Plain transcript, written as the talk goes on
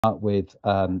start with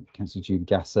Councillor Judy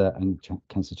Gasser and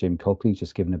Councillor Jamie Copley,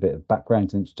 just giving a bit of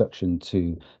background and introduction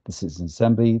to the Citizens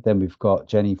Assembly. Then we've got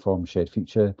Jenny from Shared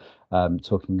Future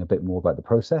talking a bit more about the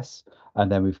process.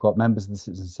 And then we've got members of the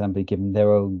Citizens Assembly giving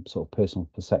their own sort of personal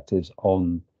perspectives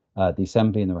on the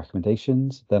Assembly and the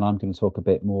recommendations. Then I'm going to talk a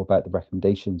bit more about the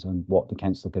recommendations and what the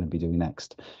Council are going to be doing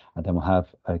next. And then we'll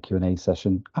have a Q&A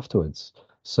session afterwards.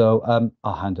 So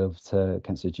I'll hand over to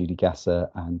Councillor Judy Gasser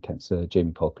and Councillor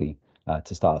Jamie Copley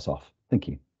to start us off. Thank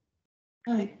you.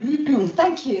 Right.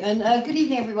 Thank you, and good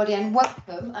evening everybody, and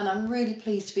welcome. And I'm really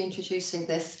pleased to be introducing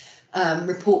this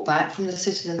report back from the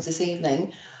citizens this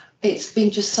evening. It's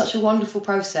been just such a wonderful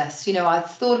process. You know,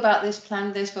 I've thought about this,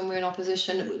 planned this when we were in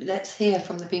opposition. Let's hear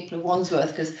from the people of Wandsworth,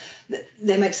 because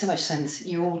they make so much sense.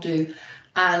 You all do.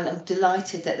 And I'm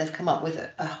delighted that they've come up with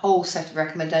a whole set of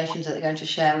recommendations that they're going to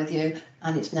share with you.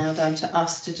 And it's now down to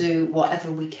us to do whatever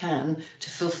we can to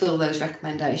fulfil those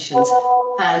recommendations.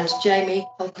 And Jamie,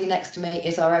 hopefully next to me,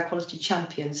 is our air quality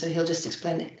champion, so he'll just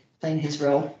explain his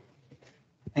role.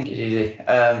 Thank you, Judy.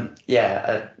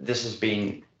 This has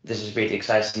been really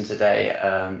exciting today.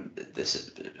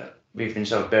 We've been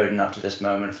sort of building up to this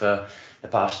moment for the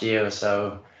past year or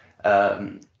so,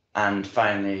 and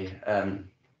finally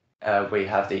we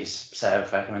have these set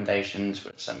of recommendations,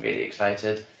 which I'm really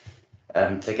excited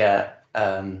to get.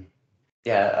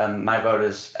 My role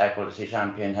as air quality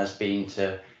champion has been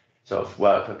to sort of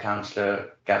work with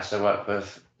Councillor Gasser, work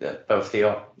with both the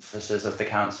officers of the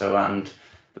council and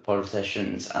the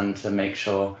politicians, and to make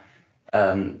sure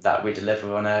that we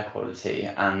deliver on air quality.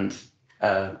 And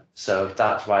so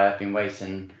that's why I've been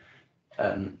waiting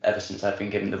ever since I've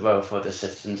been given the role for the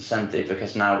Citizens Assembly,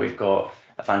 because now we've got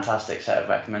a fantastic set of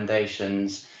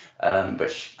recommendations,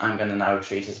 which I'm going to now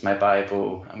treat as my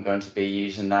Bible. I'm going to be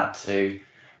using that to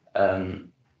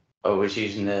always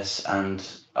using this and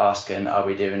asking, are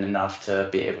we doing enough to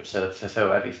be able to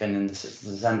fulfil everything in the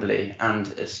Citizens Assembly? And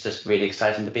it's just really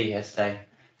exciting to be here today.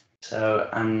 So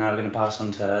I'm now going to pass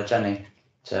on to Jenny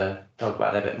to talk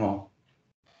about it a bit more.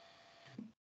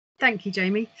 Thank you,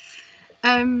 Jamie.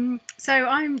 So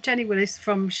I'm Jenny Willis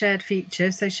from Shared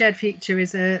Future. So Shared Future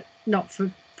is a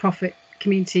not-for-profit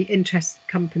community interest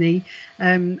company,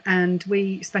 and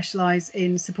we specialise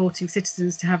in supporting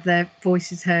citizens to have their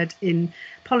voices heard in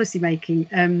policy making.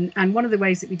 And one of the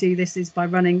ways that we do this is by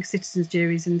running citizens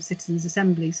juries and citizens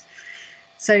assemblies.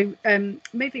 So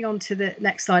moving on to the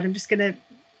next slide, I'm just going to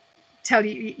tell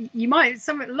you,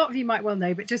 a lot of you might well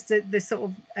know, but just the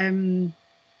sort of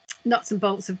nuts and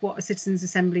bolts of what a citizens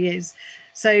assembly is.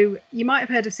 So you might have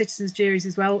heard of citizens juries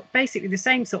as well. Basically the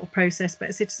same sort of process, but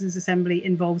a citizens assembly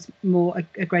involves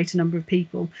a greater number of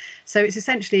people. So it's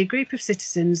essentially a group of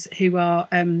citizens who are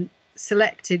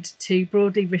selected to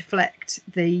broadly reflect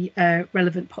the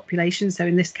relevant population. So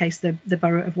in this case, the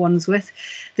borough of Wandsworth.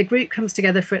 The group comes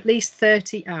together for at least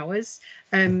 30 hours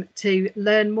to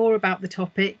learn more about the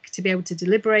topic, to be able to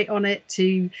deliberate on it,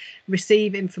 to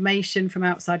receive information from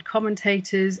outside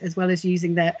commentators, as well as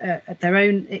using their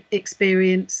own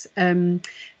experience,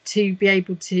 to be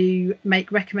able to make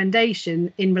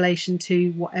recommendation in relation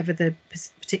to whatever the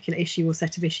particular issue or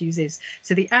set of issues is.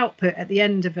 So the output at the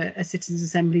end of a citizens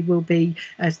assembly will be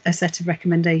a set of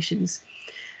recommendations.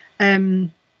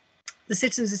 The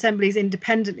Citizens Assembly is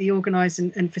independently organised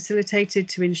and facilitated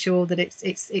to ensure that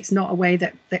it's not a way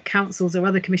that councils or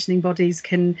other commissioning bodies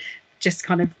can just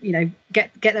kind of, you know,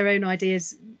 get their own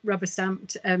ideas rubber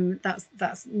stamped.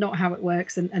 That's not how it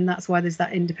works, and that's why there's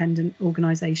that independent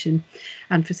organisation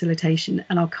and facilitation.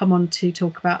 And I'll come on to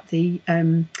talk about the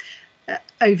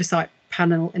oversight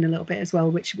panel in a little bit as well,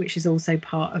 which is also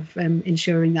part of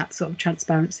ensuring that sort of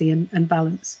transparency and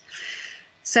balance.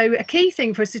 So a key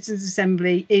thing for a citizens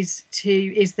assembly is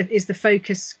the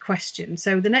focus question.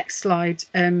 So the next slide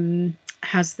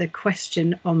has the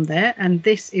question on there, and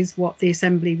this is what the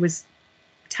assembly was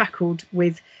tackled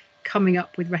with, coming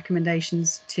up with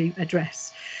recommendations to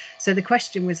address. So the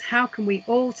question was, how can we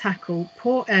all tackle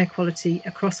poor air quality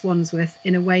across Wandsworth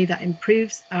in a way that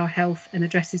improves our health and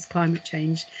addresses climate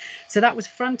change? So that was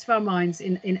front of our minds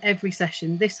in every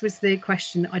session. This was the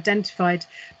question identified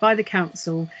by the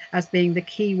council as being the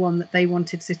key one that they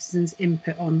wanted citizens'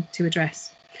 input on to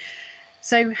address.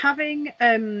 So having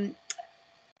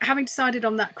decided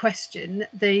on that question,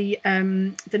 the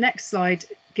next slide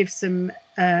gives some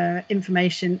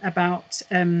information about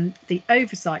the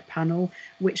oversight panel,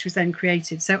 which was then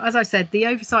created. So as I said, the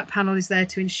oversight panel is there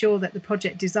to ensure that the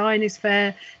project design is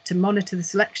fair, to monitor the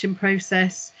selection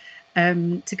process,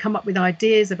 to come up with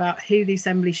ideas about who the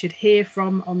assembly should hear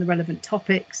from on the relevant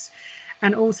topics,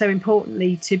 and also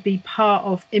importantly to be part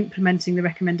of implementing the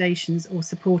recommendations or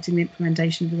supporting the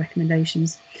implementation of the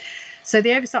recommendations. So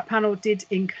the oversight panel did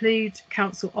include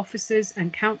council officers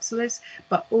and councillors,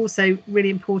 but also really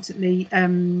importantly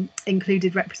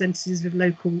included representatives of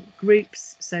local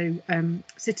groups, so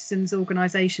citizens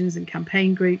organisations and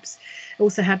campaign groups.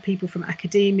 Also had people from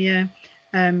academia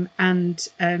and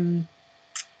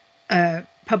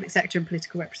public sector and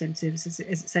political representatives, as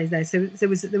it says there. So there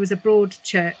was a broad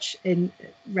church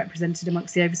represented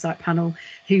amongst the oversight panel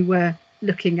who were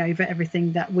looking over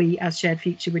everything that we as Shared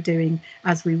Future were doing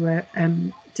as we were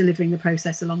delivering the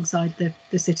process alongside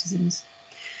the citizens.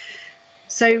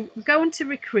 So we go on to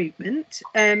recruitment.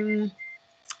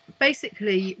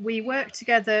 Basically, we worked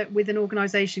together with an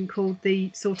organisation called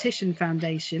the Sortition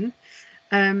Foundation,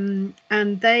 and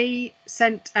they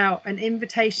sent out an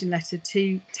invitation letter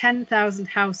to 10,000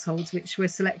 households which were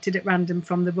selected at random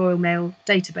from the Royal Mail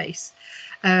database.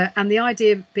 And the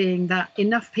idea being that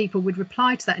enough people would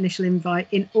reply to that initial invite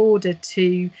in order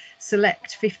to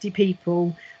select 50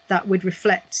 people that would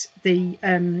reflect the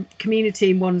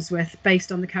community in Wandsworth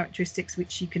based on the characteristics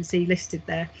which you can see listed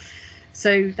there.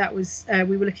 So that was,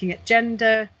 we were looking at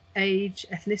gender, age,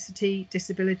 ethnicity,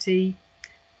 disability,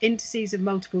 indices of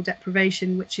multiple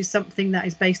deprivation, which is something that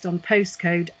is based on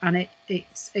postcode, and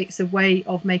it's a way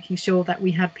of making sure that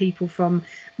we had people from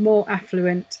more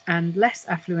affluent and less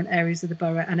affluent areas of the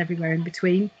borough and everywhere in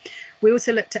between. We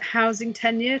also looked at housing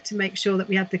tenure to make sure that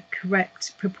we had the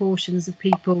correct proportions of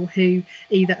people who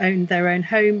either owned their own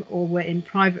home or were in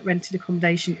private rented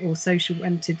accommodation or social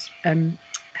rented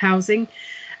housing.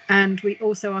 And we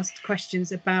also asked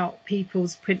questions about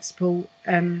people's principal,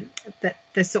 that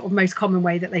the sort of most common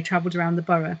way that they travelled around the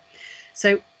borough.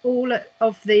 So all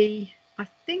of the, I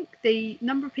think the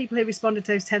number of people who responded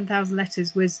to those 10,000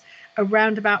 letters was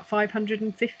around about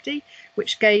 550,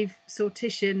 which gave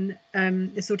Sortition,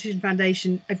 the Sortition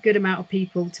Foundation, a good amount of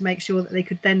people to make sure that they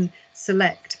could then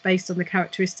select, based on the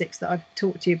characteristics that I've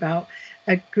talked to you about,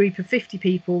 a group of 50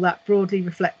 people that broadly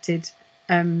reflected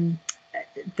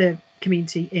the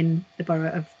community in the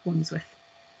borough of Wandsworth.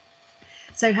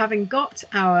 So having got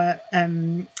our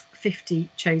 50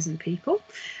 chosen people,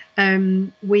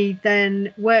 we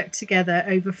then worked together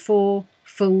over 4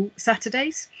 full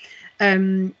Saturdays.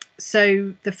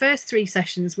 So the first 3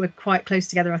 sessions were quite close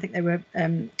together. I think they were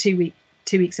 2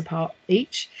 weeks apart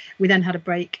each. We then had a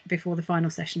break before the final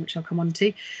session, which I'll come on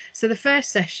to. So the first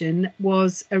session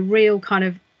was a real kind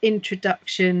of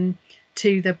introduction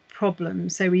to the problem.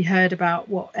 So we heard about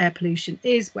what air pollution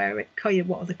is, what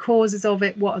are the causes of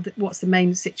it, what's the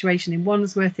main situation in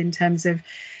Wandsworth in terms of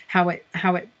how it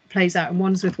plays out in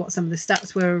Wandsworth, what some of the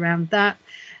stats were around that.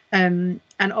 And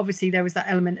obviously there was that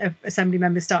element of assembly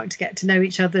members starting to get to know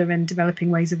each other and developing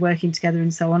ways of working together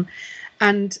and so on.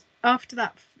 And after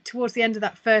that, towards the end of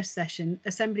that first session,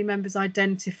 assembly members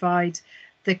identified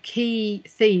the key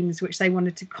themes which they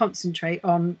wanted to concentrate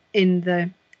on in the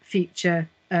future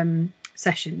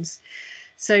sessions.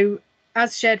 So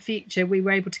as Shared Future, we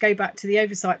were able to go back to the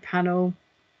oversight panel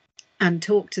and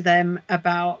talk to them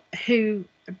about who,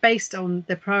 based on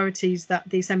the priorities that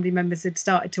the assembly members had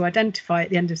started to identify at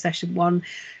the end of session 1,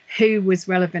 who was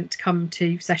relevant to come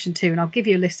to session 2. And I'll give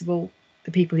you a list of all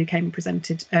the people who came and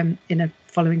presented in a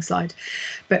following slide.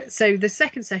 But so the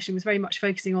second session was very much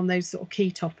focusing on those sort of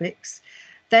key topics.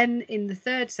 Then in the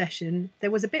third session, there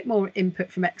was a bit more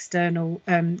input from external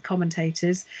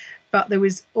commentators, but there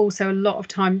was also a lot of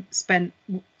time spent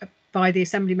by the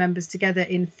assembly members together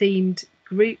in themed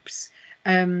groups,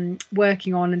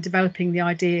 working on and developing the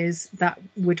ideas that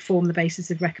would form the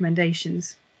basis of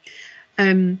recommendations.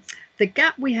 The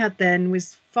gap we had then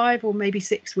was 5 or maybe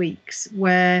 6 weeks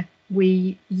where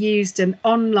we used an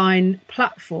online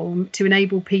platform to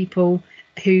enable people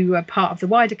who are part of the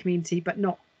wider community but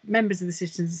not members of the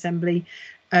Citizens Assembly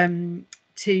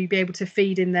to be able to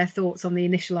feed in their thoughts on the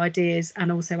initial ideas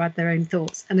and also add their own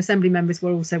thoughts. And assembly members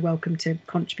were also welcome to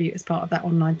contribute as part of that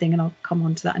online thing, and I'll come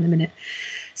on to that in a minute.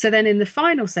 So then in the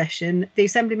final session, the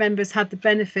assembly members had the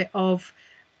benefit of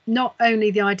not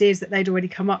only the ideas that they'd already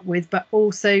come up with, but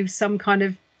also some kind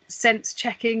of sense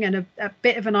checking and a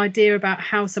bit of an idea about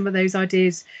how some of those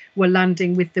ideas were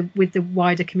landing with the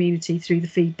wider community through the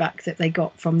feedback that they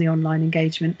got from the online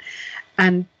engagement.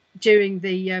 And during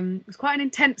the it was quite an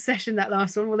intense session, that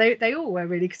last one. Well, they all were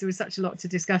really, because there was such a lot to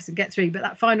discuss and get through. But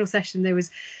that final session, there was,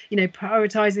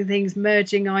 prioritizing things,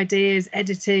 merging ideas,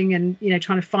 editing, and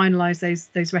trying to finalize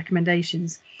those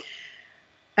recommendations.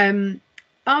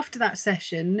 After that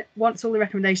session, once all the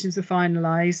recommendations were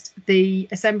finalised, the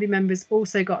assembly members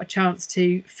also got a chance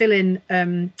to fill in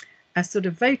a sort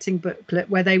of voting booklet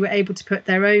where they were able to put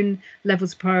their own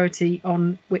levels of priority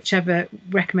on whichever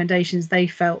recommendations they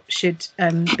felt should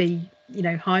be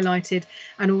highlighted,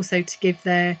 and also to give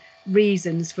their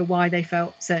reasons for why they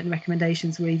felt certain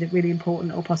recommendations were either really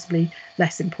important or possibly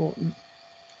less important.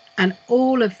 And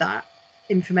all of that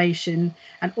information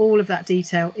and all of that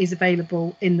detail is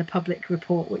available in the public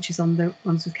report, which is on the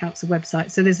Wandsworth Council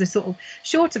website. So there's a sort of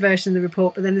shorter version of the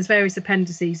report, but then there's various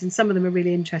appendices, and some of them are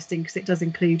really interesting because it does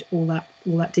include all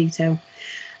that detail.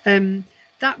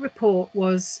 That report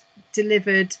was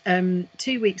delivered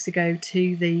 2 weeks ago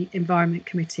to the Environment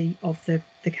Committee of the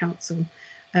council,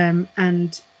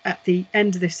 and at the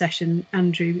end of this session,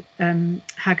 Andrew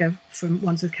Hagger from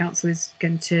Wandsworth Council is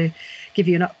going to give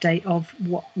you an update of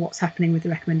what's happening with the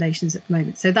recommendations at the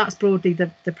moment. So that's broadly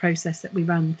the process that we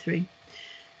ran through.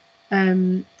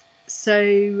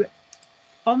 So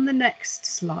on the next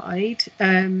slide,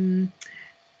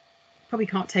 probably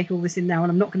can't take all this in now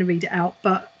and I'm not going to read it out,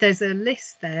 but there's a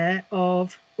list there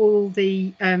of all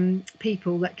the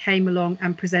people that came along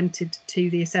and presented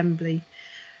to the Assembly.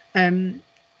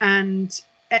 And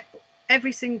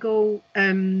every single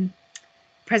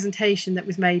presentation that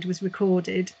was made was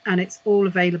recorded, and it's all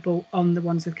available on the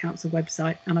Wandsworth Council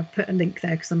website. And I've put a link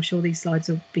there because I'm sure these slides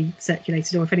will be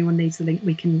circulated, or if anyone needs the link,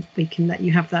 we can let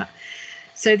you have that.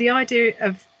 So the idea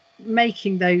of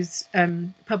making those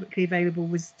publicly available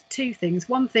was two things.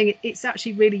 One thing, it's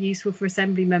actually really useful for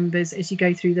Assembly members as you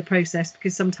go through the process,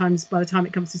 because sometimes by the time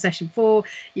it comes to session 4,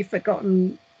 you've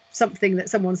forgotten something that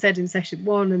someone said in session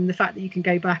 1, and the fact that you can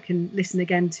go back and listen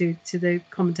again to the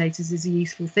commentators is a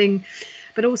useful thing.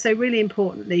 But also really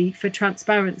importantly for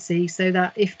transparency, so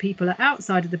that if people are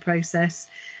outside of the process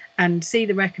and see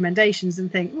the recommendations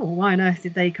and think, oh, why on earth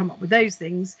did they come up with those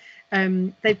things,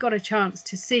 they've got a chance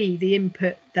to see the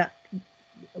input that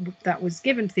was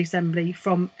given to the Assembly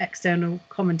from external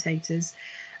commentators.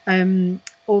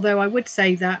 Although I would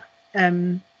say that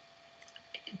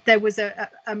there was a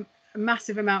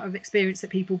massive amount of experience that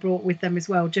people brought with them as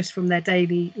well, just from their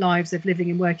daily lives of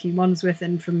living and working in Wandsworth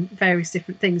and from various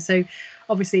different things. So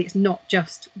obviously it's not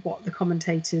just what the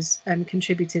commentators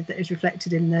contributed that is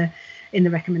reflected in the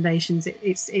recommendations.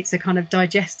 It's a kind of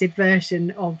digested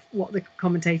version of what the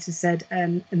commentators said,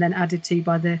 and then added to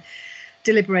by the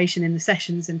deliberation in the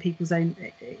sessions and people's own,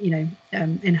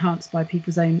 enhanced by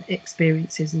people's own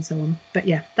experiences and so on. But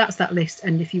yeah, that's that list,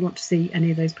 and if you want to see any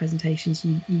of those presentations,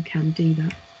 you can do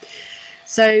that.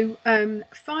 So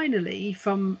finally,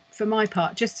 for my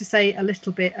part, just to say a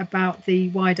little bit about the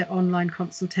wider online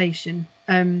consultation.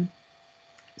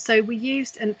 So we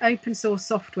used an open source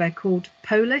software called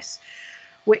Polis,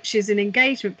 which is an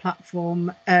engagement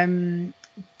platform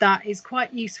that is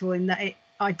quite useful in that it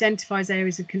identifies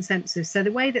areas of consensus. So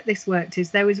the way that this worked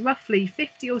is there was roughly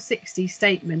 50 or 60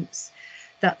 statements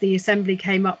that the Assembly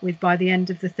came up with by the end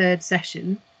of the 3rd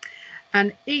session.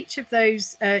 And each of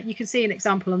those, you can see an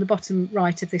example on the bottom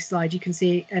right of this slide. You can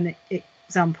see an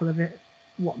example of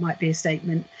what might be a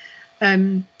statement.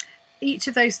 Each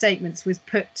of those statements was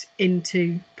put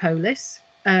into Polis,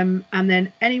 and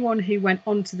then anyone who went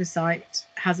onto the site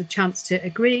has a chance to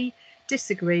agree,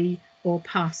 disagree, or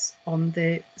pass on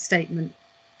the statement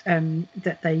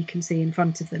that they can see in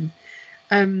front of them.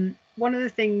 One of the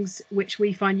things which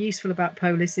we find useful about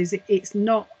Polis is it's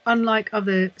not unlike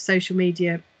other social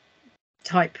media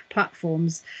type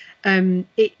platforms.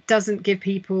 It doesn't give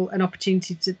people an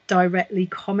opportunity to directly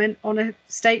comment on a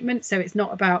statement, so it's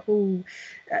not about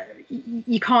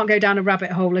you can't go down a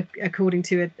rabbit hole according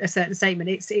to a certain statement.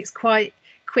 It's quite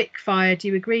quick fire. Do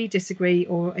you agree, disagree,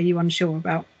 or are you unsure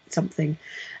about something?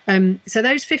 So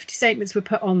those 50 statements were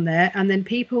put on there, and then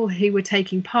people who were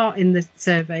taking part in the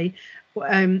survey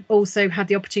also had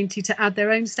the opportunity to add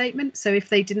their own statement. So if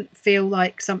they didn't feel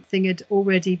like something had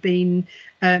already been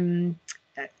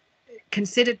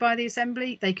considered by the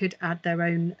Assembly, they could add their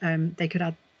own. They could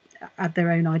add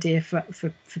their own idea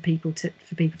for people to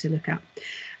look at,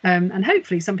 and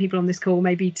hopefully some people on this call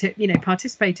maybe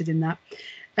participated in that.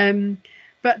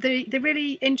 But the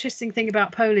really interesting thing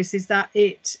about Polis is that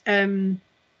it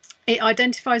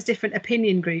identifies different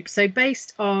opinion groups. So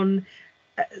based on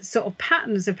sort of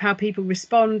patterns of how people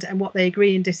respond and what they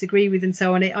agree and disagree with and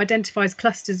so on, it identifies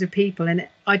clusters of people, and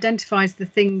it identifies the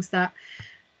things that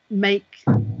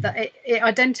it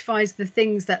identifies the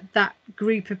things that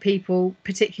group of people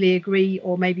particularly agree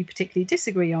or maybe particularly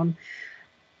disagree on.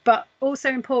 But also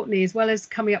importantly, as well as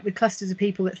coming up with clusters of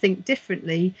people that think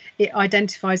differently, it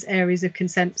identifies areas of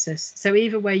consensus. So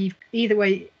even when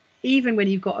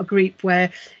you've got a group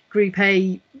where Group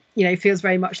A feels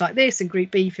very much like this, and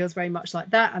group B feels very much like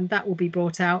that, and that will be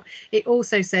brought out. It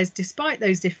also says, despite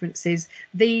those differences,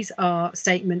 these are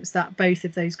statements that both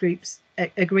of those groups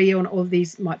agree on, or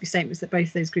these might be statements that both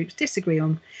of those groups disagree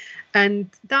on. And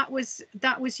that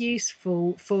was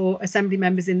useful for assembly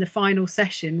members in the final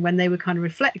session, when they were kind of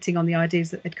reflecting on the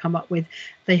ideas that they'd come up with.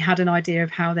 They had an idea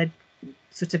of how they'd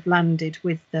sort of landed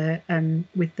with the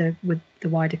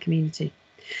wider community.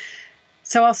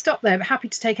 So I'll stop there, but happy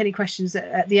to take any questions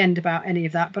at the end about any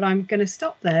of that. But I'm going to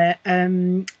stop there,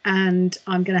 and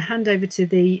I'm going to hand over to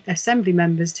the assembly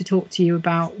members to talk to you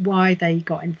about why they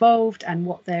got involved and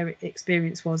what their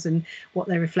experience was and what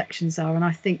their reflections are. And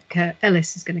I think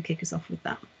Ellis is going to kick us off with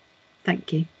that.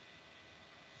 Thank you.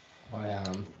 I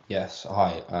am. Yes.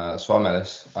 Hi. So I'm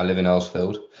Ellis. I live in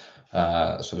Earlsfield.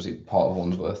 So obviously part of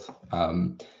Wandsworth.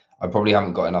 I probably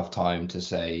haven't got enough time to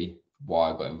say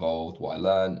why I got involved, what I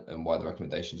learned, and why the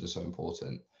recommendations are so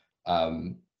important. But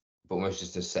almost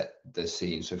just to set the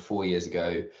scene. So 4 years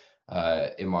ago,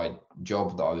 in my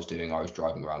job that I was doing, I was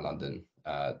driving around London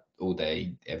all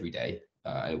day, every day.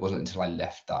 And it wasn't until I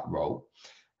left that role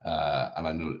and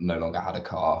I no longer had a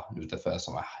car. It was the first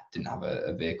time I didn't have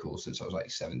a vehicle since I was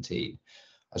like 17.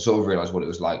 I sort of realized what it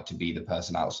was like to be the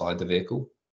person outside the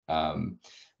vehicle,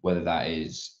 whether that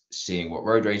is seeing what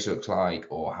road rage looks like,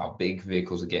 or how big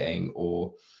vehicles are getting,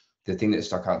 or the thing that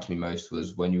stuck out to me most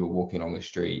was when you were walking along the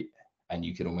street and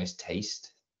you could almost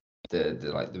taste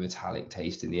the metallic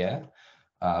taste in the air.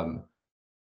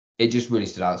 It just really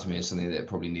stood out to me as something that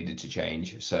probably needed to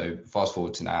change. So fast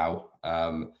forward to now,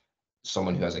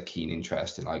 someone who has a keen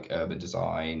interest in like urban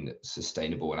design,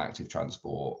 sustainable and active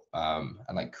transport, and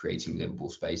like creating livable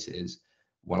spaces.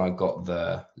 When I got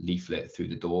the leaflet through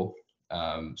the door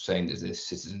saying that this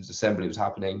citizens assembly was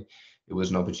happening, it was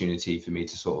an opportunity for me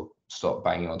to sort of stop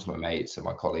banging onto my mates and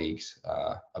my colleagues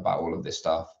about all of this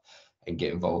stuff and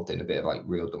get involved in a bit of like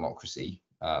real democracy,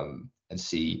 and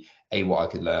see what I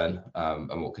could learn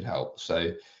and what could help.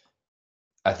 So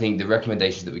I think the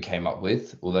recommendations that we came up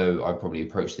with, although I probably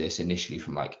approached this initially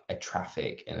from like a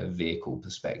traffic and a vehicle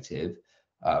perspective,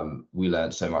 we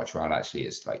learned so much around actually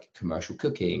it's like commercial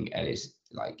cooking, and it's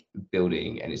like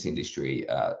building, and it's industry.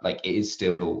 Like it is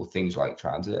still things like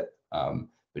transit, but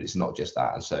it's not just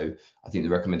that. And so I think the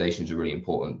recommendations are really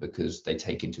important because they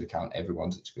take into account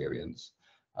everyone's experience.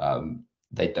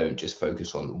 They don't just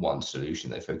focus on one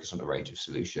solution, they focus on a range of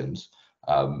solutions.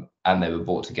 And they were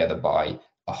brought together by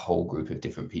a whole group of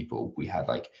different people. We had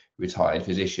like retired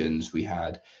physicians, we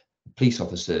had police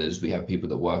officers, we have people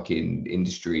that work in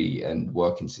industry and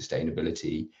work in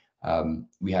sustainability.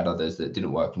 We had others that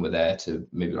didn't work and were there to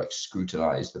maybe like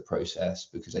scrutinize the process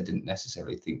because they didn't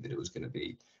necessarily think that it was going to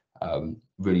be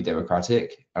really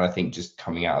democratic. And I think just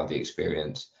coming out of the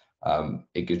experience,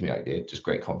 it gives me like just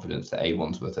great confidence that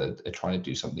Wandsworth are trying to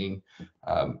do something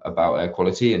about air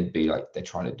quality, and B, like they're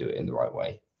trying to do it in the right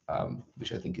way,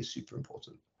 which I think is super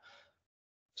important.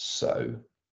 So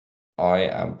I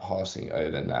am passing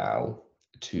over now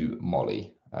to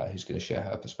Molly, who's going to share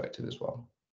her perspective as well.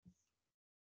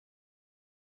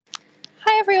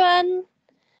 Hi everyone.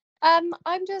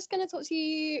 I'm just going to talk to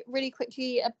you really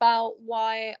quickly about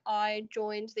why I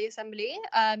joined the Assembly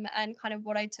and kind of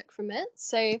what I took from it.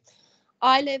 So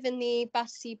I live in the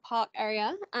Battersea Park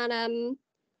area, and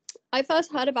I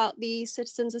first heard about the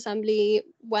Citizens Assembly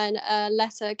when a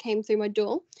letter came through my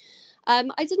door.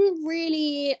 I didn't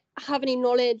really have any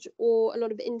knowledge or a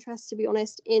lot of interest, to be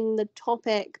honest, in the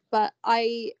topic, but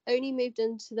I only moved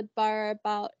into the borough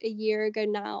about a year ago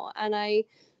now, and I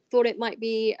thought it might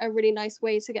be a really nice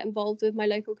way to get involved with my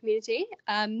local community.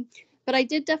 But I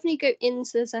did definitely go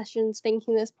into the sessions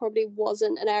thinking this probably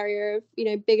wasn't an area of,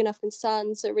 big enough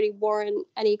concern to really warrant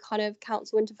any kind of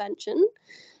council intervention.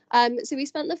 So we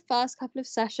spent the first couple of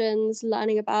sessions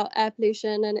learning about air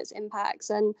pollution and its impacts,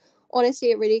 and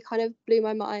honestly, it really kind of blew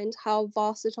my mind how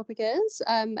vast the topic is,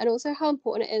 and also how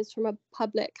important it is from a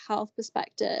public health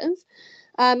perspective.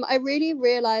 I really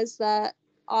realised that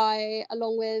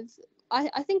along with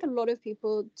I think a lot of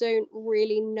people don't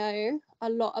really know a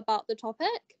lot about the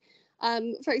topic.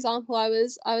 For example, I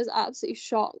was absolutely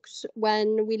shocked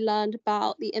when we learned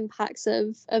about the impacts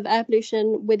of air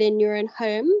pollution within your own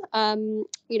home,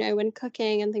 when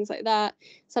cooking and things like that,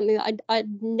 something that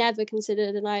I'd never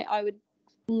considered, and I would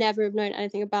never have known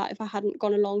anything about if I hadn't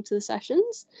gone along to the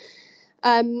sessions.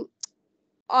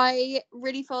 I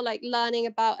really feel like learning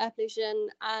about air pollution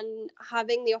and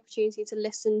having the opportunity to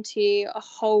listen to a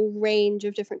whole range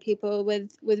of different people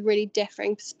with really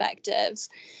differing perspectives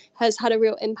has had a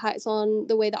real impact on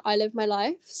the way that I live my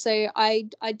life. So I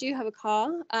do have a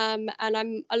car, and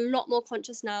I'm a lot more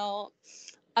conscious now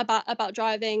about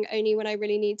driving only when I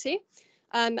really need to.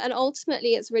 And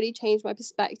ultimately, it's really changed my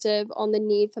perspective on the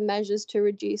need for measures to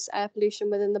reduce air pollution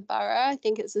within the borough. I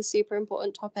think it's a super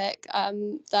important topic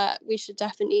that we should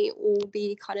definitely all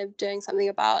be kind of doing something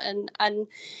about, and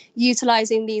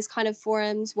utilising these kind of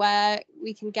forums where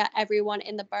we can get everyone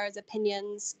in the borough's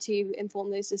opinions to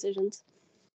inform those decisions.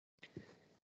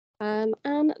 And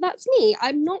that's me.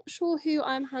 I'm not sure who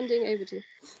I'm handing over to.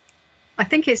 I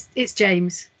think it's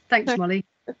James. Thanks, Molly.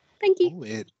 Thank you. Oh,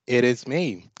 it is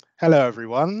me. Hello,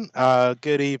 everyone.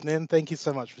 Good evening. Thank you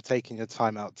so much for taking your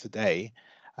time out today.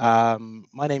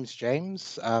 My name's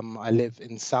James. I live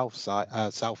in South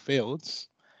Fields,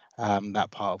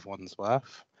 that part of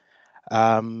Wandsworth.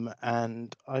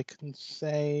 And I can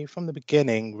say from the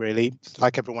beginning, really,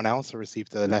 like everyone else, I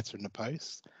received a letter in the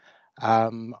post.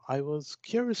 I was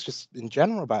curious just in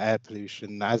general about air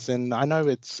pollution, as in, I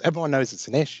know everyone knows it's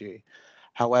an issue.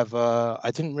 However, I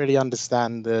didn't really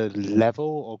understand the level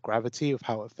or gravity of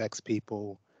how it affects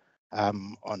people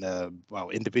on a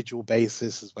individual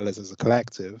basis as well as a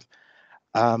collective.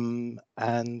 And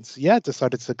yeah,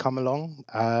 decided to come along,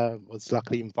 was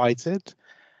luckily invited.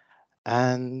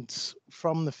 And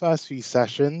from the first few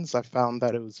sessions, I found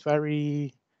that it was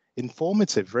very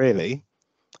informative, really.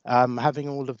 Having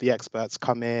all of the experts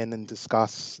come in and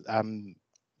discuss,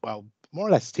 more or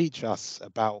less teach us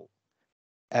about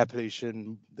air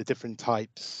pollution, the different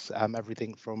types,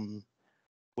 everything from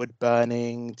wood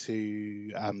burning to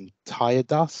tire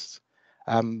dust,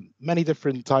 many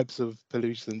different types of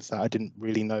pollutants that I didn't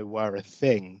really know were a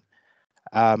thing.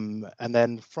 And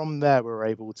then from there, we were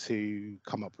able to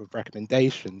come up with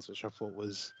recommendations, which I thought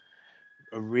was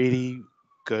a really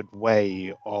good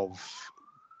way of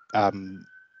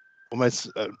almost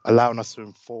allowing us to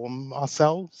inform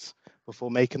ourselves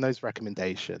before making those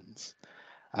recommendations.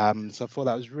 So I thought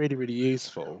that was really, really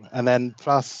useful. And then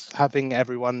plus having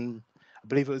everyone, I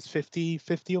believe it was 50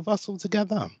 of us all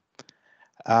together.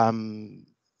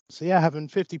 So yeah, having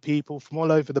 50 people from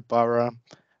all over the borough,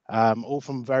 all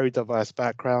from very diverse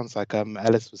backgrounds, like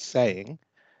Ellis was saying.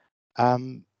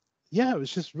 Yeah, it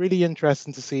was just really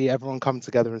interesting to see everyone come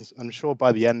together, and I'm sure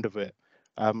by the end of it,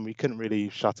 we couldn't really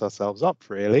shut ourselves up,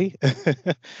 really.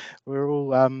 we're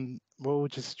all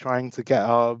just trying to get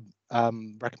our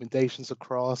recommendations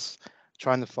across,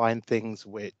 trying to find things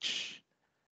which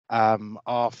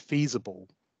are feasible.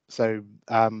 So,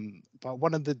 but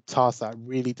one of the tasks that I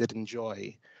really did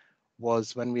enjoy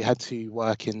was when we had to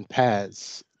work in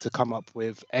pairs to come up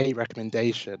with a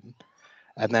recommendation,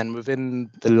 and then within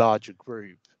the larger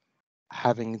group,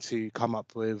 having to come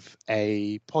up with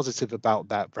a positive about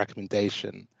that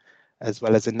recommendation as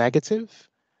well as a negative.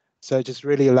 So it just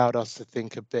really allowed us to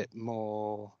think a bit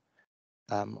more,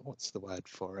 what's the word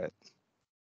for it?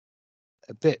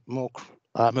 A bit more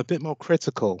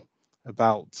critical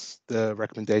about the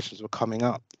recommendations we're coming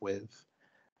up with.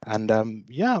 And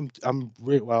yeah, I'm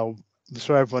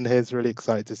sure everyone here is really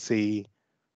excited to see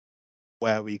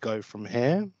where we go from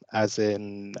here, as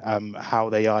in how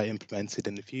they are implemented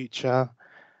in the future.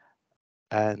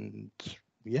 And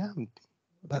yeah,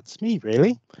 that's me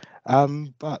really.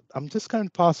 But I'm just going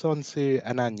to pass on to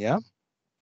Ananya.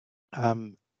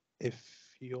 If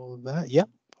you're there, yeah.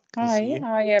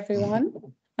 Hi everyone.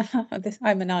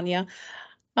 I'm Ananya.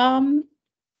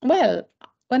 Well,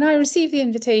 when I received the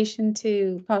invitation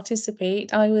to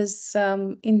participate, I was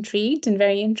intrigued and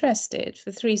very interested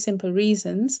for three simple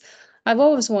reasons. I've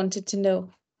always wanted to know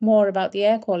more about the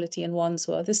air quality in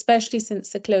Wandsworth, especially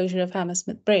since the closure of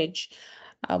Hammersmith Bridge,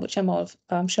 which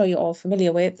I'm sure you're all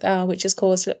familiar with, which has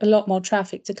caused a lot more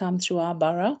traffic to come through our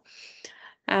borough.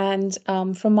 And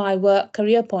from my work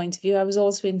career point of view, I was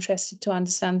also interested to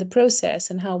understand the process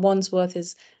and how Wandsworth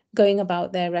is going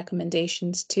about their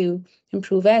recommendations to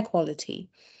improve air quality.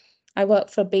 I work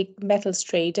for a big metals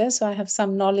trader, so I have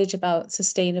some knowledge about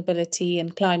sustainability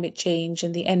and climate change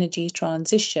and the energy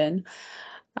transition.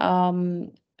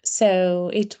 So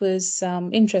it was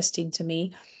interesting to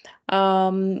me.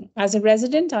 As a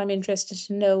resident, I'm interested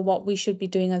to know what we should be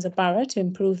doing as a borough to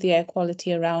improve the air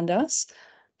quality around us.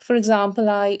 For example,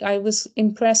 I was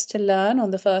impressed to learn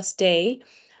on the first day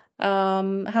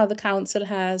how the council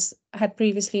had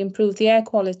previously improved the air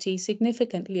quality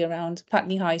significantly around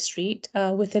Putney High Street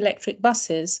with electric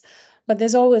buses. But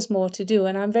there's always more to do,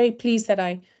 and I'm very pleased that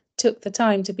I took the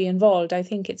time to be involved. I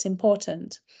think it's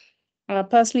important. I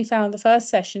personally found the first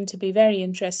session to be very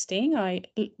interesting.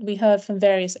 We heard from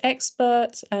various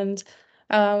experts and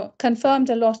confirmed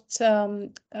much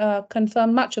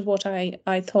of what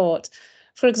I thought.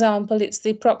 For example, it's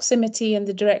the proximity and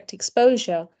the direct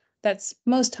exposure that's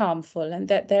most harmful, and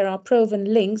that there are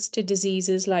proven links to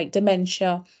diseases like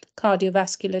dementia,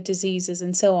 cardiovascular diseases,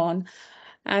 and so on.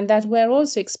 and that we're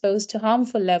also exposed to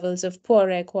harmful levels of poor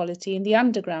air quality in the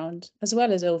underground as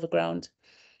well as overground.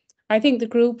 I think the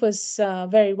group was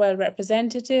very well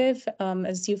representative,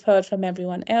 as you've heard from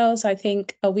everyone else. I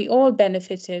think we all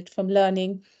benefited from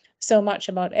learning so much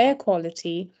about air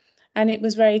quality, and it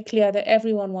was very clear that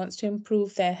everyone wants to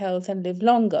improve their health and live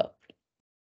longer.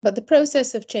 But the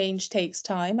process of change takes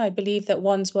time. I believe that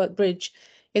Wandsworth Bridge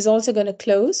is also going to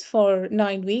close for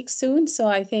 9 weeks soon. So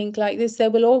I think like this, there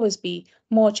will always be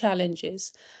more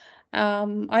challenges.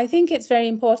 I think it's very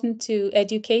important to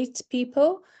educate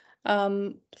people,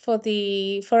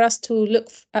 for us to look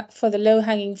for the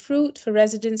low-hanging fruit, for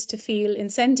residents to feel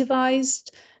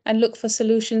incentivized and look for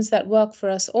solutions that work for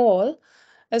us all,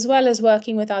 as well as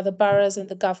working with other boroughs and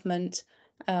the government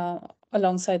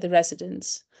alongside the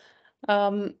residents.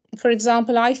 For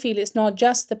example, I feel it's not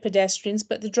just the pedestrians,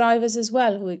 but the drivers as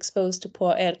well who are exposed to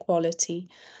poor air quality.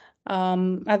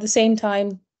 At the same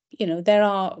time, you know, there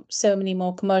are so many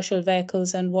more commercial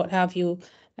vehicles and what have you,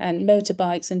 and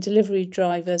motorbikes and delivery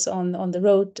drivers on the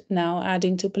road now,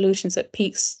 adding to pollutions at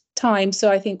peak time.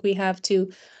 So I think we have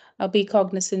to be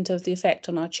cognizant of the effect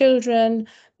on our children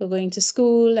who are going to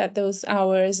school at those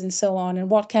hours and so on, and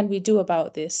what can we do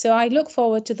about this? So I look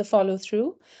forward to the follow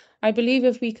through. I believe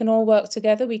if we can all work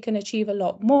together, we can achieve a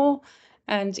lot more,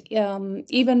 and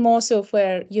even more so if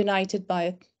we're united by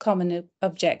a common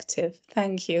objective.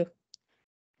 Thank you.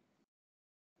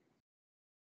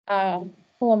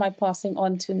 Who am I passing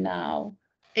on to now?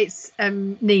 It's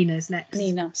Nina's next.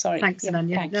 Nina, sorry. Thanks, Yeah,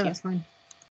 Ananya. thank No, you. that's fine.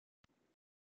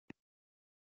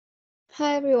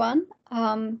 Hi everyone.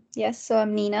 Yes, so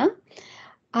I'm Nina.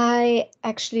 I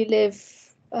actually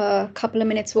live a couple of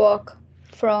minutes walk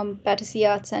from Battersea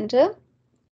Arts Centre.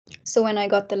 So when I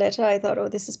got the letter, I thought, oh,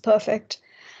 this is perfect.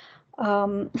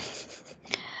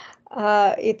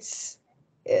 It's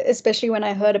especially when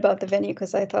I heard about the venue,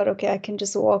 because I thought, okay, I can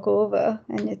just walk over,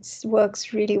 and it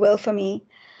works really well for me.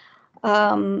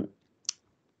 I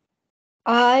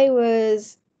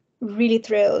was really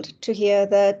thrilled to hear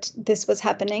that this was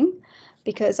happening,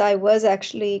 because I was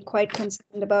actually quite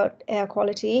concerned about air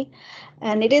quality.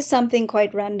 And it is something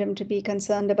quite random to be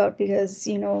concerned about, because,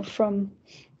 you know, from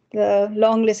the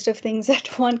long list of things that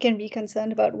one can be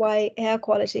concerned about, why air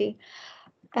quality?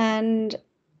 And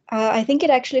I think it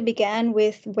actually began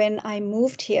with when I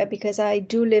moved here, because I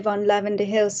do live on Lavender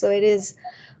Hill, so it is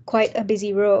quite a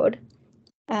busy road.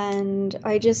 And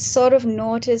I just sort of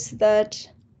noticed that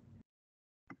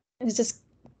I was just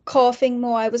coughing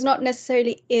more. I was not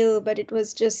necessarily ill, but it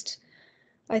was just,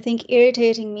 I think,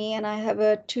 irritating me. And I have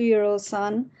a 2-year-old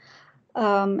son,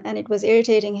 and it was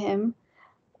irritating him.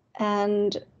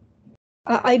 And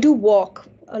I do walk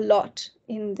a lot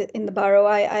in the borough.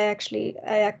 I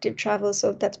active travel,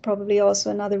 so that's probably also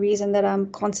another reason that I'm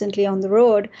constantly on the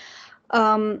road.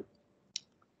 I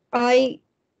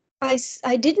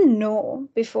didn't know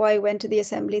before I went to the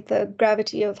assembly the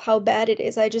gravity of how bad it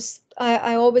is.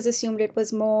 I always assumed it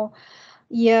was more,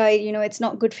 yeah, you know, it's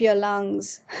not good for your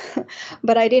lungs.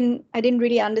 But I didn't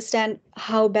really understand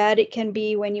how bad it can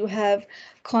be when you have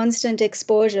constant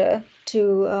exposure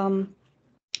to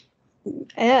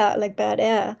air, like bad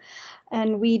air.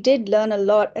 And we did learn a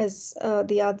lot, as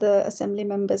the other assembly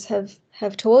members have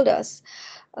told us,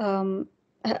 have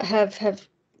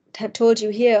told you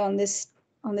here on this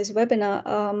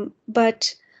webinar.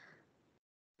 But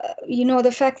you know,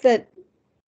 the fact that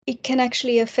it can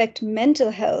actually affect mental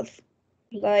health,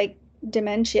 like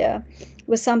dementia,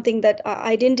 was something that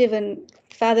I didn't even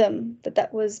fathom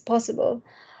that was possible.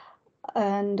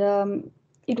 And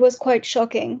it was quite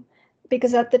shocking,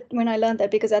 because when I learned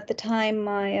that, because at the time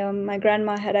my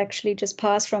grandma had actually just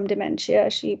passed from dementia.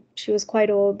 She was quite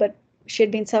old, but she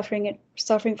had been suffering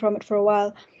from it for a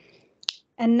while.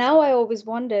 And now I always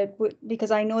wondered,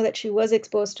 because I know that she was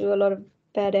exposed to a lot of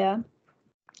bad air,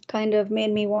 kind of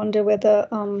made me wonder whether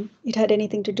it had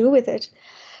anything to do with it.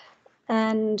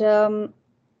 And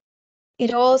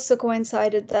it also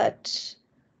coincided that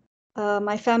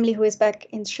my family, who is back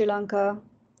in Sri Lanka,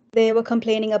 they were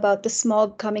complaining about the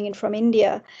smog coming in from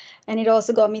India. And it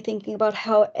also got me thinking about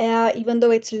how air, even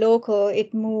though it's local,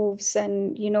 it moves.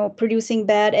 And, you know, producing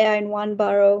bad air in one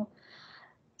borough,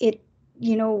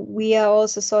 you know, we are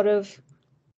also sort of,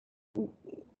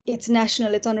 it's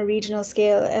national, it's on a regional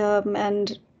scale,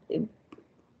 and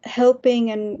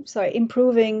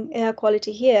improving air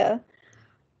quality here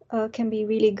can be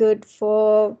really good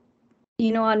for,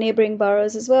 you know, our neighboring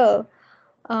boroughs as well.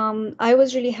 I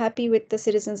was really happy with the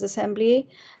Citizens Assembly.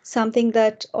 Something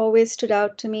that always stood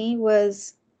out to me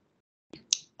was,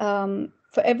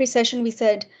 for every session we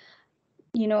said,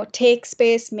 you know, take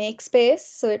space, make space.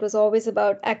 So it was always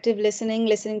about active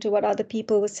listening to what other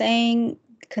people were saying,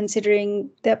 considering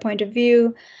their point of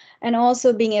view, and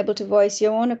also being able to voice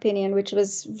your own opinion, which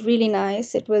was really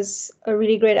nice. It was a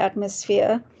really great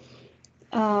atmosphere.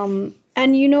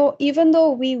 And, you know, even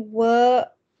though we were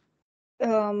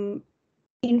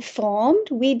informed,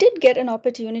 we did get an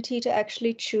opportunity to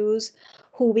actually choose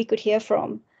who we could hear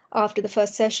from after the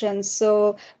first session.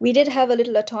 So we did have a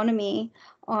little autonomy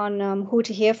on who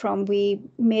to hear from. We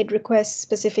made requests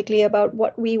specifically about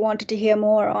what we wanted to hear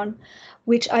more on,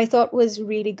 which I thought was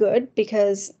really good,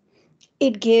 because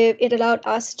it allowed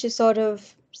us to sort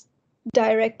of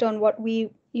direct on what we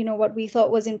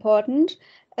thought was important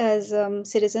as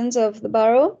citizens of the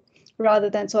borough, rather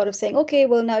than sort of saying, okay,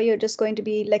 well, now you're just going to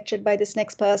be lectured by this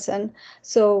next person.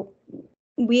 So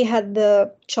we had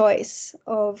the choice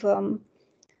of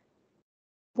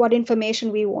what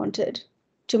information we wanted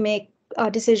to make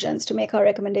our decisions, to make our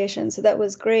recommendations. So that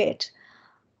was great.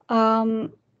 Yeah,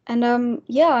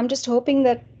 I'm just hoping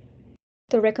that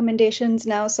the recommendations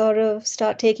now sort of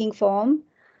start taking form.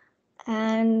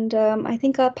 And I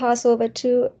think I'll pass over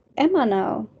to Emma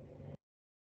now.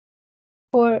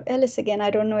 Or Ellis again. I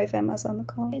don't know if Emma's on the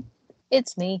call.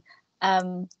 It's me.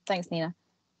 Thanks, Nina.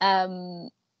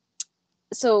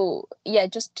 So yeah,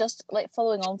 just like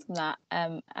following on from that,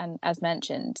 and as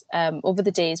mentioned, over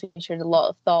the days we shared a lot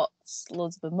of thoughts,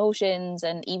 loads of emotions,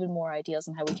 and even more ideas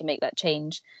on how we can make that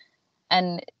change.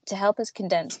 And to help us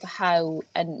condense the how,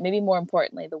 and maybe more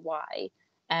importantly the why,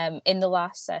 in the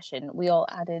last session we all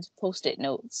added post-it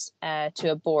notes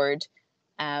to a board,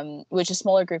 which a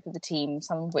smaller group of the team,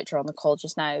 some of which are on the call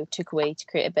just now, took away to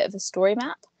create a bit of a story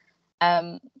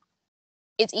map.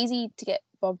 It's easy to get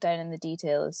bogged down in the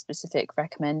detail of specific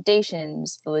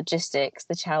recommendations, the logistics,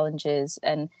 the challenges,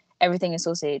 and everything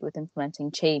associated with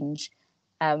implementing change.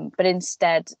 But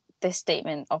instead, this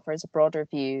statement offers a broader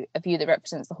view, a view that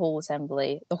represents the whole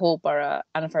assembly, the whole borough,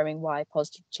 and affirming why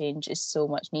positive change is so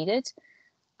much needed.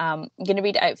 I'm going to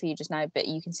read it out for you just now, but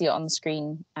you can see it on the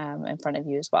screen in front of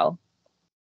you as well.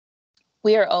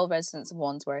 We are all residents of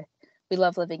Wandsworth. We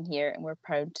love living here and we're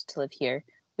proud to live here.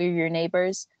 We're your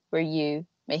neighbours, we're you,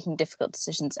 making difficult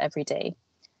decisions every day.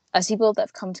 As people that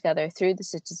have come together through the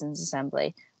Citizens'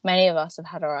 Assembly, many of us have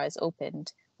had our eyes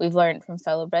opened. We've learned from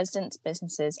fellow residents,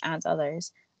 businesses and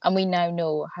others, and we now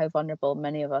know how vulnerable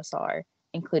many of us are,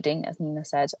 including, as Nina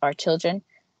said, our children,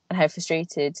 and how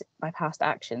frustrated by past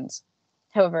actions.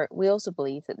 However, we also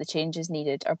believe that the changes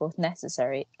needed are both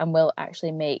necessary and will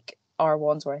actually make our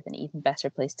Wandsworth an even better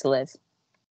place to live.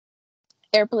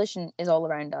 Air pollution is all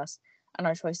around us, and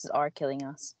our choices are killing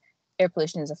us. Air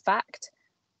pollution is a fact,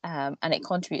 and it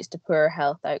contributes to poorer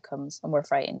health outcomes, and we're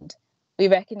frightened. We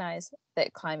recognise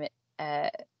that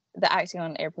that acting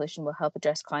on air pollution will help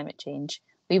address climate change.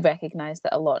 We recognise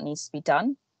that a lot needs to be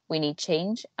done. We need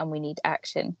change, and we need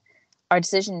action. Our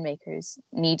decision makers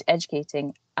need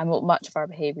educating, and much of our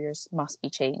behaviours must be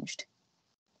changed.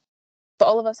 But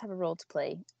all of us have a role to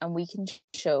play, and we can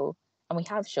show, and we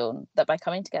have shown, that by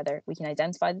coming together, we can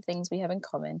identify the things we have in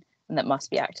common and that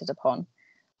must be acted upon.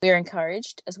 We are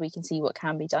encouraged as we can see what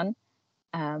can be done,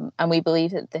 and we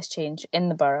believe that this change in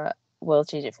the borough will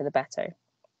change it for the better.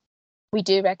 We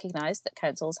do recognise that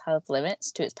councils have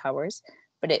limits to its powers,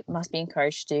 but it must be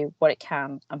encouraged to do what it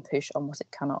can and push on what it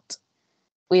cannot.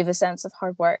 We have a sense of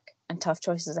hard work and tough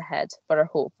choices ahead, but are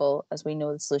hopeful as we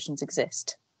know the solutions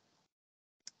exist.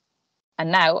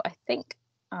 And now I think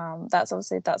that's our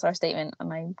statement,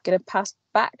 and I'm going to pass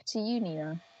back to you,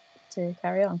 Nina, to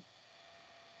carry on.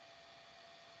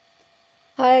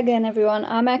 Hi again, everyone.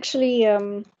 I'm actually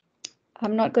I'm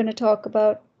not going to talk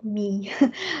about me.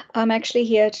 I'm actually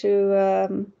here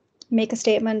to make a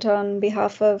statement on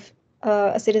behalf of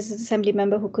a Citizens Assembly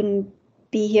member who couldn't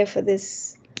be here for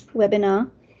this webinar.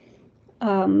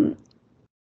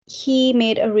 He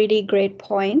made a really great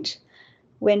point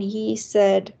when he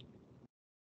said,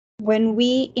 when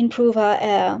we improve our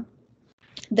air,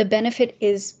 the benefit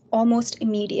is almost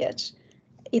immediate.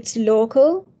 It's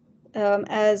local,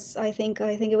 as I think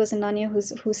it was Ananya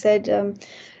who said,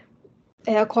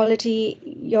 air quality,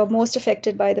 you're most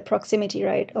affected by the proximity,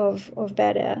 right, of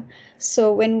bad air.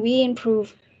 So when we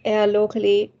improve air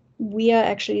locally, we are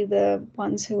actually the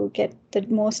ones who get the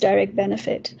most direct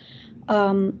benefit.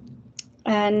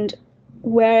 And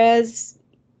whereas,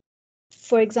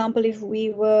 for example, if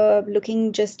we were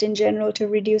looking just in general to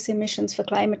reduce emissions for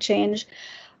climate change,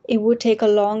 it would take a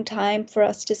long time for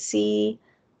us to see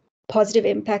positive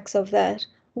impacts of that.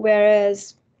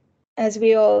 Whereas, as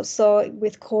we all saw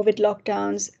with COVID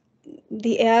lockdowns,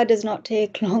 the air does not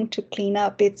take long to clean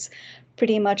up. It's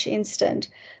pretty much instant.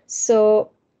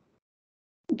 So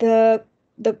the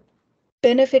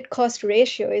benefit cost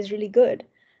ratio is really good.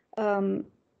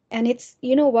 and it's,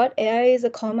 you know what, air is a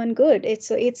common good.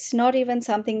 It's not even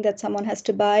something that someone has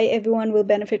to buy. Everyone will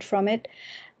benefit from it.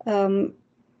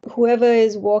 Whoever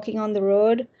is walking on the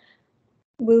road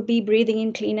will be breathing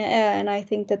in cleaner air, and I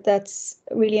think that that's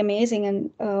really amazing.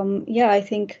 And yeah, I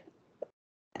think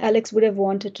Alex would have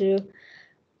wanted to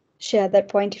share that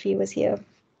point if he was here.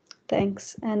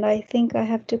 Thanks. And I think I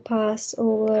have to pass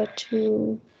over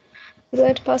to, who do I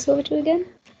have to pass over to again?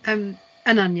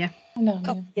 Ananya.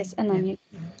 Oh, yes, Ananya.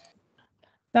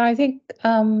 No, I think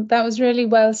that was really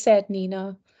well said,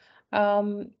 Nina.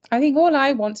 I think all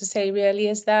I want to say really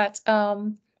is that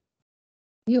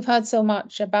you've heard so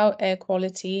much about air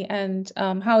quality and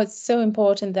how it's so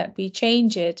important that we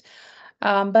change it.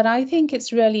 But I think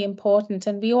it's really important,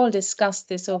 and we all discussed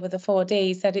this over the 4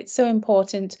 days, that it's so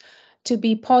important to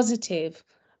be positive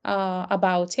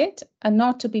about it and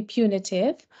not to be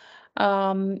punitive.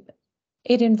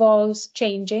 It involves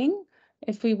changing.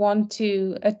 If we want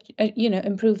to,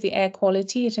 improve the air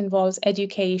quality, it involves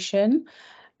education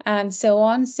and so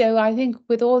on. So I think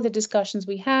with all the discussions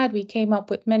we had, we came up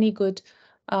with many good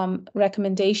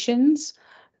recommendations,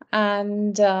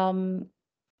 and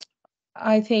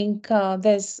I think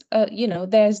there's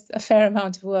a fair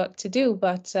amount of work to do,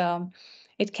 but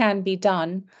it can be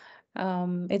done.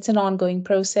 It's an ongoing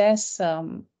process.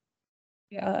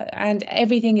 And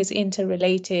everything is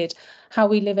interrelated. How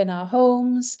we live in our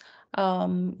homes,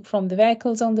 from the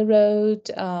vehicles on the road,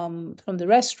 from the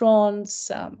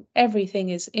restaurants, everything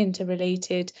is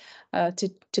interrelated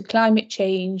to climate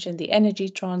change and the energy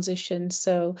transition.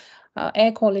 So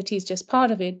air quality is just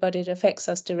part of it, but it affects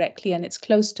us directly and it's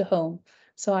close to home.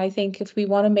 So I think if we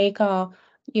want to make our,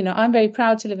 I'm very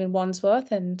proud to live in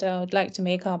Wandsworth, and I'd like to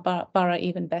make our borough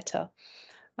even better.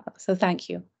 So thank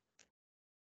you.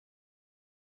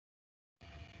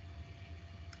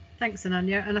 Thanks,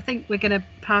 Ananya. And I think we're going to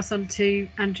pass on to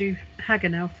Andrew Hagger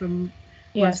now from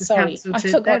Wandsworth Council. I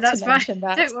forgot to mention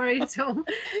that. Don't worry at all.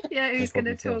 Yeah, who's No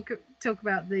going to talk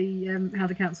about the how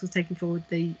the council's taking forward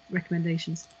the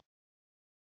recommendations.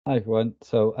 Hi everyone,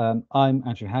 so I'm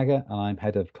Andrew Hagger and I'm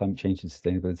Head of Climate Change and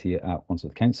Sustainability at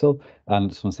Wandsworth Council, and I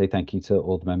just want to say thank you to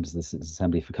all the members of the Citizens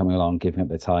Assembly for coming along, giving up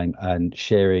their time and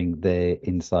sharing their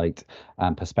insight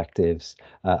and perspectives,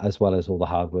 as well as all the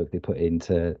hard work they put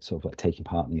into sort of like taking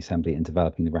part in the Assembly and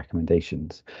developing the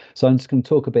recommendations. So I'm just going to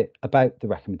talk a bit about the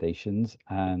recommendations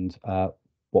and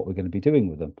what we're going to be doing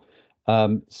with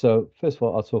them. So first of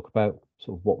all, I'll talk about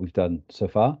sort of what we've done so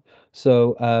far.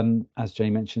 So as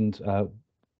Jenny mentioned,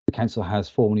 the council has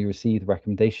formally received the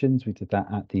recommendations. We did that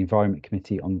at the Environment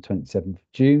Committee on the 27th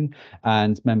of June,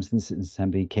 and members of the Citizens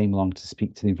Assembly came along to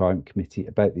speak to the Environment Committee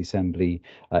about the Assembly,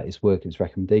 its work, its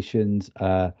recommendations.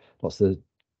 Lots of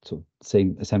sort of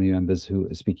same Assembly members who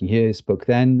are speaking here spoke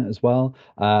then as well,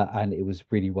 and it was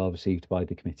really well received by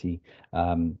the committee.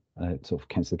 Sort of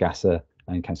Councillor Gasser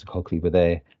and Councillor Cogley were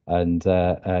there, and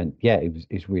yeah,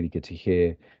 it's really good to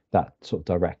hear that sort of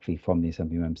directly from the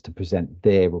Assembly members to present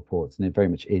their reports, and it very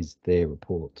much is their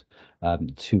report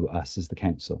to us as the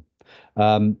council.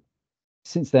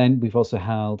 Since then, we've also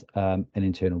held an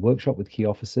internal workshop with key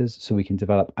officers so we can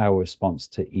develop our response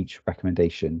to each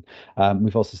recommendation.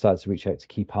 We've also started to reach out to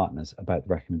key partners about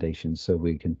the recommendations so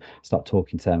we can start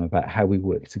talking to them about how we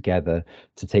work together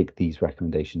to take these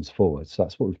recommendations forward. So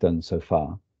that's what we've done so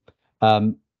far.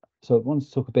 So I wanted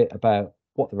to talk a bit about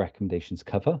what the recommendations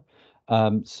cover.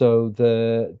 So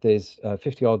there's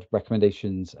 50 odd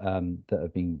recommendations that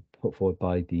have been put forward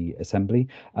by the Assembly,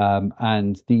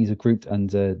 and these are grouped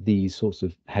under these sorts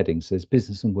of headings. So there's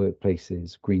business and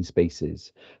workplaces, green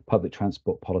spaces, public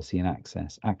transport policy and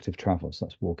access, active travel, so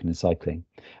that's walking and cycling,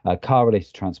 car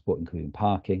related transport including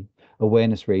parking,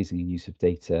 awareness raising and use of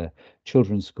data,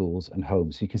 children's schools and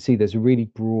homes. So you can see there's a really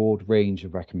broad range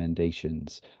of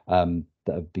recommendations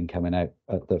that have been coming out,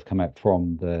 that have come out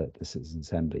from the Citizens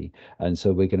Assembly. And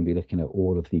so we're going to be looking at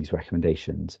all of these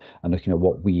recommendations and looking at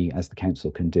what we as the council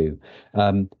can do.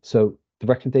 So the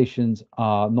recommendations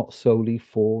are not solely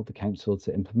for the council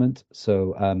to implement.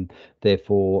 So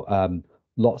therefore,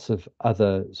 lots of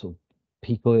other sort of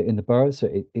people in the borough. So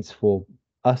it's for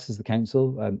us as the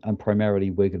council, and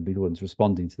primarily we're going to be the ones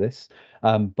responding to this,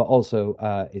 but also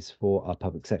it's for our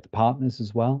public sector partners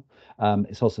as well.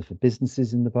 It's also for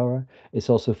businesses in the borough.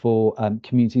 It's also for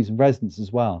communities and residents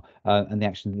as well, and the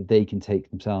action that they can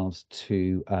take themselves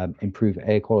to improve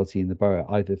air quality in the borough,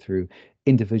 either through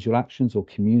individual actions or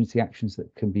community actions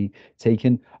that can be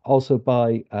taken, also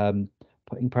by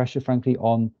putting pressure, frankly,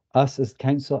 on us as the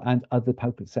council and other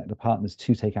public sector partners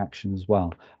to take action as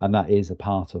well, and that is a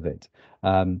part of it.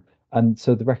 And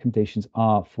so the recommendations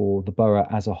are for the borough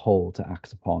as a whole to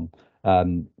act upon.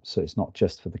 So it's not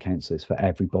just for the council, it's for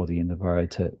everybody in the borough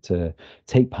to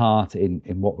take part in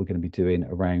what we're going to be doing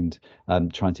around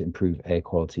trying to improve air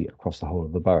quality across the whole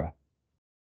of the borough.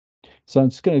 So I'm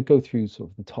just going to go through sort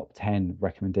of the top 10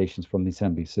 recommendations from the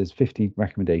Assembly. So there's 50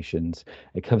 recommendations.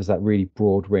 It covers that really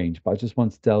broad range, but I just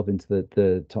want to delve into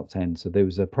the top 10. So there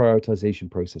was a prioritisation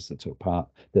process that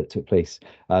took place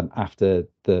after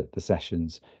the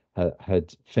sessions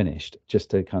had finished, just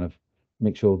to kind of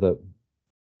make sure that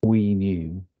we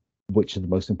knew which are the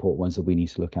most important ones that we need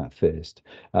to look at first.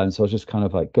 So I'll just kind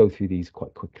of like go through these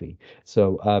quite quickly.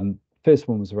 So first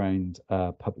one was around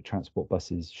public transport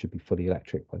buses should be fully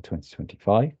electric by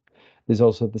 2025. There's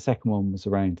also the second one was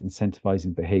around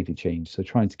incentivizing behavior change. So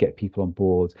trying to get people on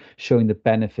board, showing the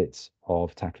benefits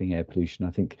of tackling air pollution.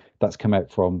 I think that's come out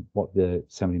from what the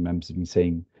Assembly members have been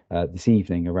saying this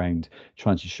evening around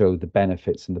trying to show the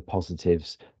benefits and the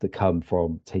positives that come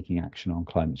from taking action on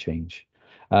climate change.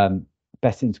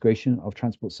 Best integration of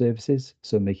transport services,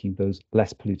 so making those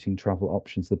less polluting travel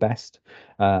options the best,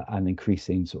 and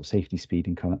increasing sort of safety, speed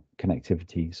and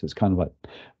connectivity. So it's kind of like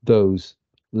those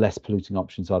less polluting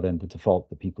options are then the default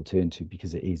that people turn to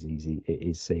because it is easy, it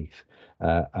is safe,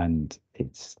 and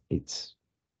it's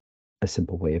a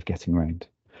simple way of getting around.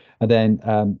 And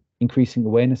then increasing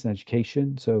awareness and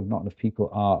education. So not enough people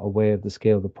are aware of the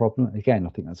scale of the problem. Again, I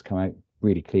think that's come out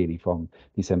really clearly from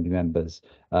the Assembly members,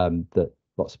 that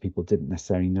lots of people didn't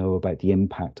necessarily know about the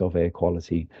impact of air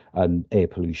quality and air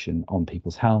pollution on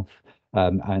people's health,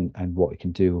 and what it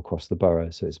can do across the borough.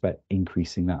 So it's about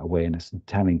increasing that awareness and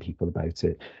telling people about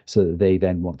it so that they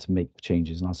then want to make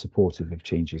changes and are supportive of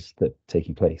changes that are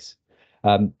taking place.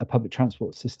 A public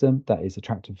transport system that is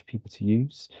attractive for people to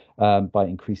use by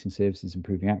increasing services,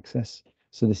 improving access.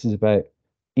 So this is about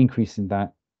increasing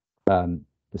that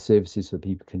the services so that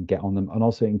people can get on them, and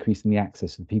also increasing the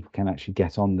access so that people can actually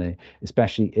get on there,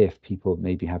 especially if people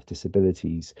maybe have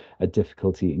disabilities, a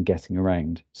difficulty in getting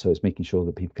around. So it's making sure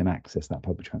that people can access that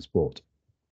public transport.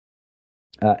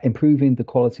 Improving the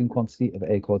quality and quantity of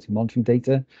air quality monitoring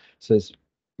data. So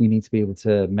we need to be able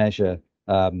to measure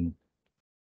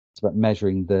it's about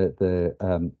measuring the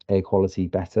air quality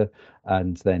better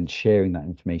and then sharing that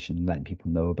information and letting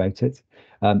people know about it.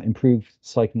 Improve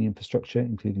cycling infrastructure,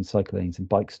 including cycle lanes and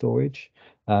bike storage.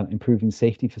 Improving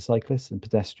safety for cyclists and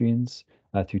pedestrians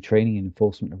through training and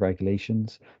enforcement of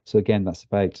regulations. So again, that's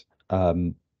about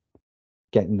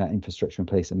getting that infrastructure in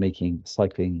place and making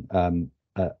cycling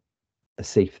a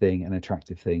safe thing, an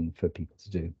attractive thing for people to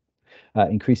do.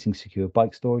 Increasing secure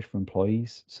bike storage for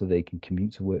employees so they can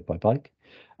commute to work by bike,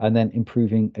 and then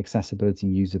improving accessibility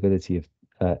and usability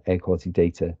of air quality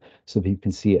data so people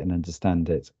can see it and understand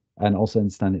it, and also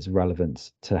understand its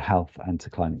relevance to health and to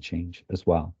climate change as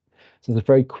well. So it's a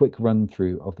very quick run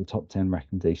through of the top 10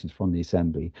 recommendations from the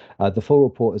Assembly. The full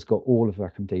report has got all of the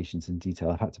recommendations in detail.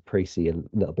 I've had to précis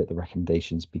a little bit the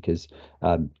recommendations because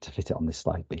to fit it on this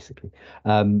slide, basically.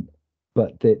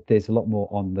 But there's a lot more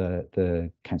on the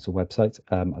council website.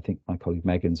 I think my colleague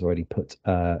Megan's already put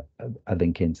a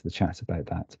link into the chat about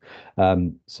that.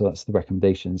 So that's the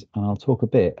recommendations, and I'll talk a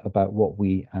bit about what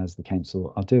we as the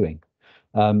council are doing.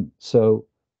 So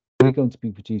we're going to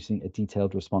be producing a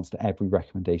detailed response to every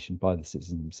recommendation by the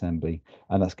Citizens Assembly,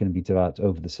 and that's going to be developed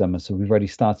over the summer. So we've already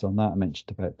started on that. I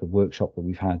mentioned about the workshop that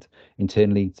we've had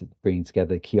internally to bring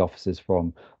together key officers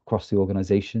from across the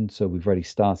organisation. So we've already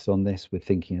started on this. We're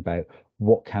thinking about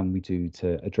what can we do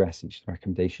to address each of the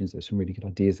recommendations. There's some really good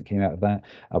ideas that came out of that,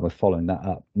 and we're following that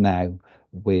up now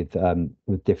with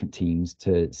different teams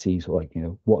to see sort of like, you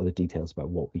know, what are the details about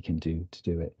what we can do to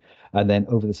do it. And then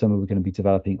over the summer, we're going to be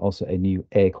developing also a new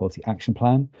air quality action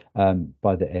plan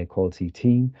by the air quality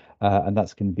team, and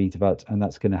that's going to be developed, and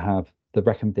that's going to have the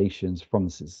recommendations from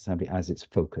the Citizens Assembly as its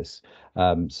focus.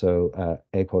 So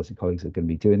air quality colleagues are going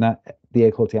to be doing that. The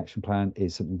air quality action plan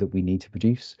is something that we need to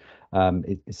produce.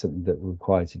 It's something that we're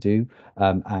required to do,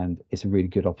 and it's a really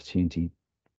good opportunity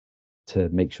to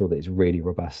make sure that it's really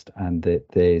robust and that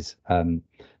there's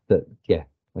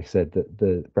like I said,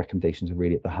 the recommendations are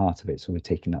really at the heart of it. So we're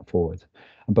taking that forward.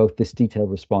 And both this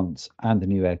detailed response and the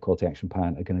new air quality action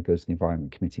plan are going to go to the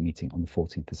Environment Committee meeting on the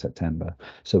 14th of September.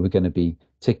 So we're going to be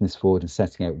taking this forward and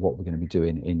setting out what we're going to be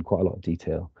doing in quite a lot of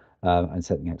detail, and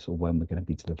setting out sort of when we're going to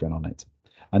be delivering on it.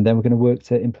 And then we're going to work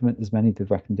to implement as many of the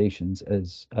recommendations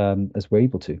as we're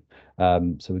able to.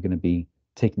 So we're going to be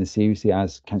taking this seriously,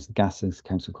 as Councillor Gass and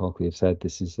Councillor Colkley have said.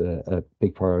 This is a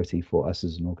big priority for us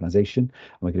as an organisation,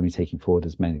 and we're going to be taking forward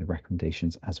as many of the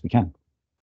recommendations as we can.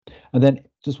 And then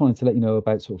just wanted to let you know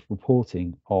about sort of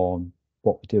reporting on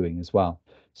what we're doing as well.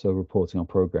 So reporting on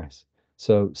progress.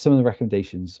 So some of the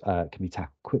recommendations can be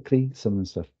tackled quickly. Some of the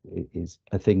stuff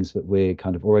are things that we're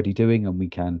kind of already doing, and we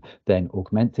can then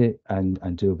augment it and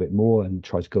do a bit more and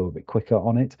try to go a bit quicker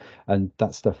on it. And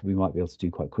that's stuff we might be able to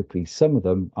do quite quickly. Some of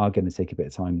them are going to take a bit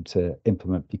of time to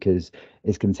implement because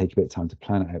it's going to take a bit of time to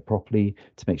plan it out properly,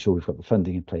 to make sure we've got the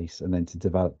funding in place, and then to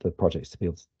develop the projects to be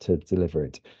able to deliver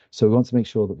it. So we want to make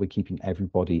sure that we're keeping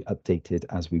everybody updated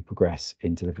as we progress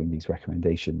in delivering these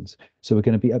recommendations. So we're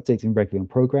going to be updating regularly on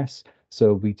progress.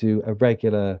 So we do a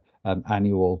regular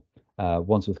annual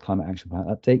Wandsworth Climate Action Plan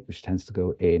update, which tends to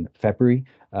go in February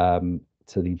to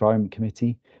the Environment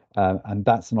Committee. And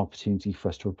that's an opportunity for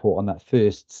us to report on that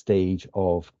first stage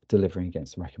of delivering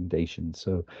against the recommendations.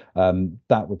 So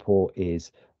that report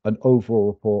is an overall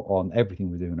report on everything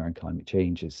we're doing around climate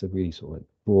change. It's a really sort of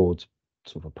broad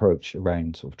sort of approach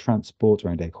around sort of transport,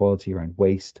 around air quality, around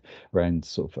waste, around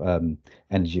sort of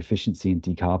energy efficiency and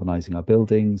decarbonising our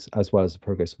buildings, as well as the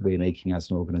progress we're making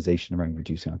as an organisation around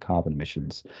reducing our carbon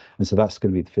emissions. And so that's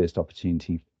going to be the first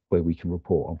opportunity where we can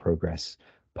report on progress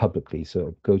publicly.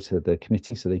 So go to the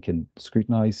committee so they can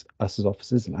scrutinise us as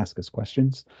officers and ask us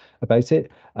questions about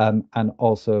it. And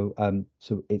also,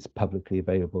 so it's publicly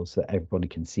available so that everybody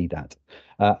can see that.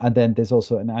 And then there's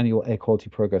also an annual air quality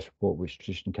progress report, which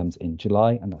traditionally comes in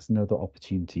July, and that's another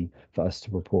opportunity for us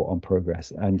to report on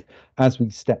progress. And as we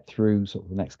step through sort of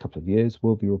the next couple of years,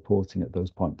 we'll be reporting at those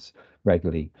points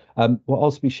regularly. We'll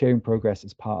also be sharing progress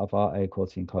as part of our air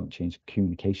quality and climate change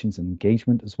communications and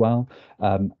engagement as well.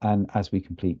 And as we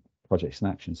complete projects in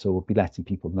action. So we'll be letting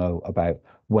people know about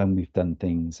when we've done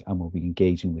things, and we'll be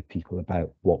engaging with people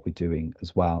about what we're doing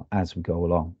as well as we go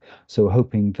along. So we're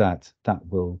hoping that that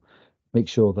will make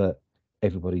sure that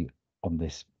everybody on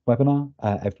this webinar,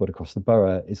 everybody across the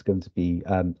borough is going to be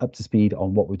up to speed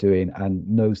on what we're doing and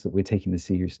knows that we're taking this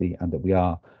seriously and that we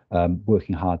are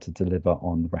working hard to deliver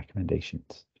on the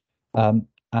recommendations. And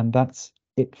that's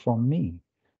it from me.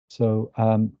 So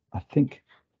I think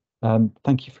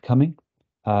thank you for coming.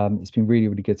 It's been really,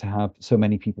 really good to have so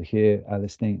many people here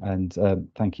listening, and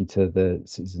thank you to the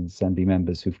Citizens Assembly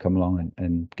members who've come along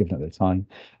and given up their time.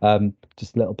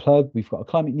 Just a little plug, we've got a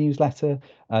climate newsletter,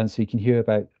 so you can hear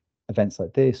about events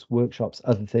like this, workshops,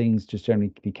 other things, just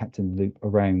generally be kept in the loop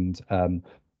around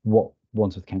what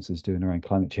Wandsworth Council is doing around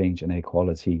climate change and air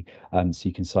quality. So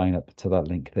you can sign up to that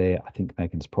link there. I think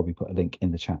Megan's probably put a link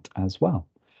in the chat as well.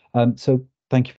 So thank you.